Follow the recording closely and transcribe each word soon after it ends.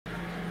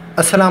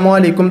अस्सलाम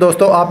वालेकुम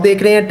दोस्तों, आप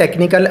देख रहे हैं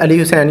technical Ali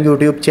Hussain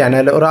YouTube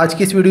channel. और आज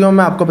की इस वीडियो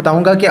में आपको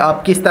बताऊंगा कि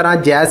आप किस तरह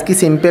जैज़ की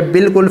सिम पे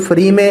बिल्कुल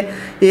फ्री में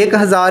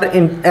 1000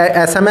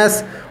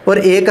 SMS और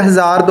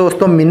 1000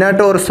 दोस्तों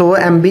मिनट और 100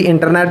 MB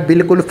इंटरनेट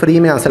बिल्कुल फ्री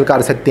में हासिल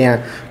कर सकते हैं।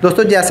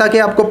 दोस्तों जैसा कि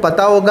आपको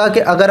पता होगा कि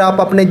अगर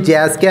आप अपने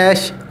जैज़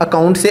कैश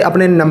अकाउंट से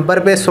अपने नंबर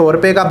पे 100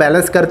 रुपये का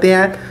बैलेंस करते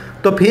हैं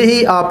तो फिर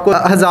ही आपको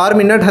 1000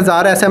 मिनट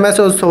 1000 SMS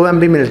और 100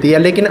 MB मिलती है।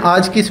 लेकिन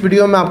आज की इस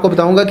वीडियो में आपको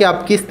बताऊंगा कि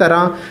आप किस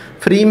तरह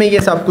फ्री में ये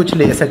सब कुछ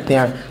ले सकते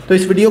हैं। तो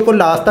इस वीडियो को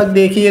लास्ट तक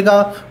देखिएगा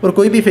और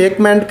कोई भी फेक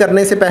कमेंट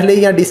करने से पहले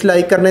या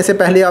डिसलाइक करने से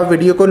पहले आप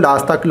वीडियो को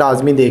लास्ट तक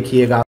लाजमी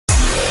देखिएगा।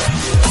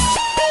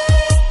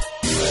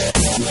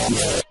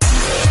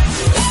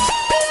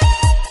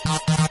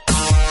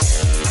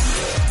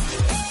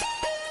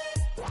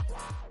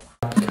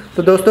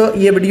 तो दोस्तों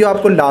ये वीडियो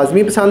आपको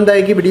लाजमी पसंद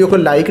आएगी, वीडियो को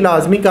लाइक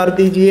लाजमी कर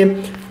दीजिए,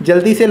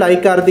 जल्दी से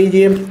लाइक कर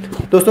दीजिए।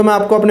 दोस्तों मैं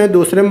आपको अपने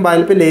दूसरे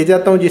मोबाइल पे ले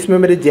जाता हूँ जिसमें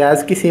मेरे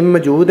जैज़ की सिम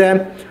मौजूद है।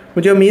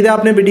 मुझे उम्मीद है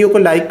आपने वीडियो को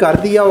लाइक कर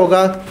दिया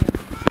होगा।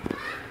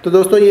 तो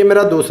दोस्तों ये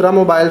मेरा दूसरा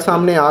मोबाइल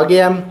सामने आ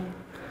गया।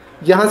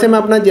 यहाँ से मैं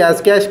अपना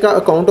जैज़ कैश का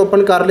अकाउंट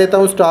ओपन कर लेता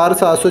हूँ।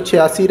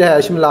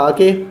 *786 मिला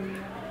के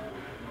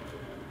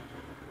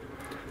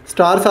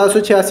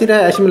 *786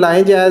 रैश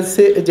मिलाएँ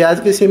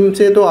जैज़ की सिम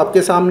से तो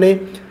आपके सामने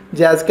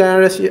जैज़ का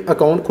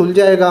अकाउंट खुल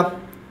जाएगा।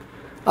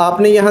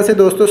 आपने यहाँ से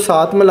दोस्तों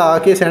 7 मिला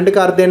के सेंड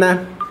कर देना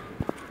है।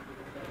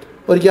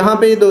 और यहाँ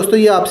पे दोस्तों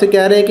ये आपसे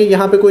कह रहे हैं कि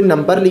यहाँ पे कोई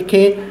नंबर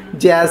लिखें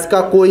जैज़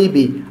का, कोई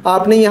भी।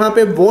 आपने यहाँ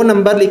पे वो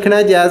नंबर लिखना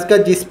है जैज़ का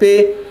जिस पे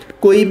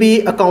कोई भी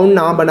अकाउंट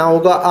ना बना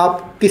होगा।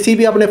 आप किसी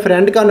भी अपने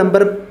फ्रेंड का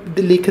नंबर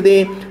लिख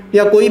दें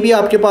या कोई भी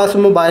आपके पास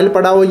मोबाइल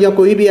पड़ा हो या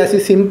कोई भी ऐसी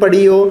सिम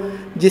पड़ी हो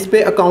जिस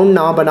पे अकाउंट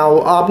ना बना हो।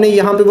 आपने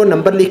यहाँ पे वो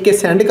नंबर लिख के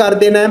सेंड कर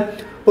देना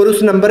है और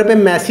उस नंबर पे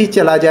मैसेज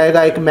चला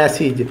जाएगा, एक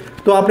मैसेज।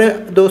 तो आपने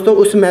दोस्तों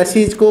उस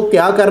मैसेज को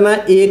क्या करना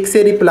है, 1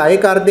 से रिप्लाई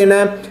कर देना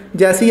है।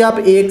 जैसे ही आप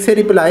 1 से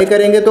रिप्लाई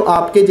करेंगे तो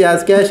आपके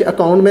जैज़ कैश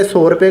अकाउंट में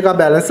 100 रुपये का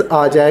बैलेंस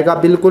आ जाएगा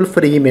बिल्कुल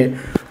फ्री में।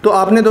 तो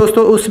आपने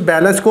दोस्तों उस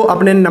बैलेंस को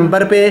अपने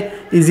नंबर पे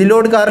इजी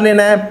लोड कर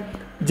लेना है।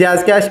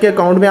 जैज़ कैश के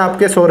अकाउंट में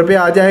आपके 100 रुपये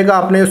आ जाएगा,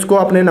 आपने उसको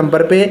अपने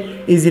नंबर पे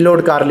इजी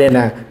लोड कर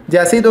लेना है।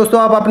 जैसे ही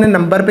दोस्तों आप अपने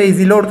नंबर पे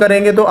इजी लोड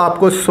करेंगे तो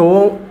आपको 100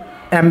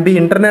 MB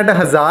इंटरनेट,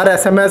 1000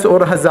 SMS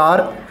और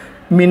 1000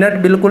 मिनट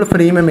बिल्कुल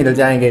फ्री में मिल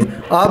जाएंगे।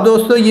 आप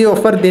दोस्तों ये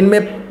ऑफ़र दिन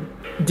में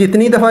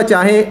जितनी दफ़ा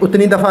चाहें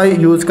उतनी दफ़ा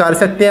यूज़ कर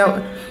सकते हैं।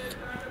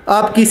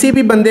 आप किसी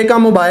भी बंदे का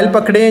मोबाइल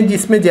पकड़ें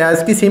जिसमें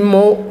जैज़ की सिम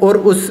हो और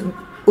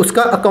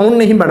उसका अकाउंट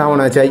नहीं बना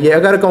होना चाहिए।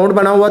 अगर अकाउंट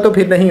बना हुआ तो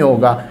फिर नहीं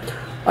होगा।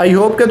 आई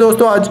होप कि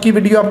दोस्तों आज की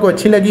वीडियो आपको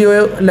अच्छी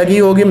लगी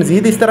होगी।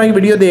 मज़ीद इस तरह की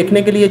वीडियो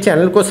देखने के लिए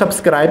चैनल को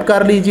सब्सक्राइब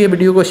कर लीजिए,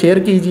 वीडियो को शेयर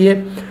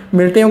कीजिए।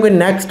 मिलते होंगे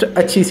नेक्स्ट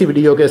अच्छी सी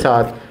वीडियो के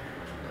साथ।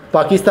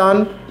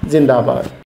 पाकिस्तान जिंदाबाद।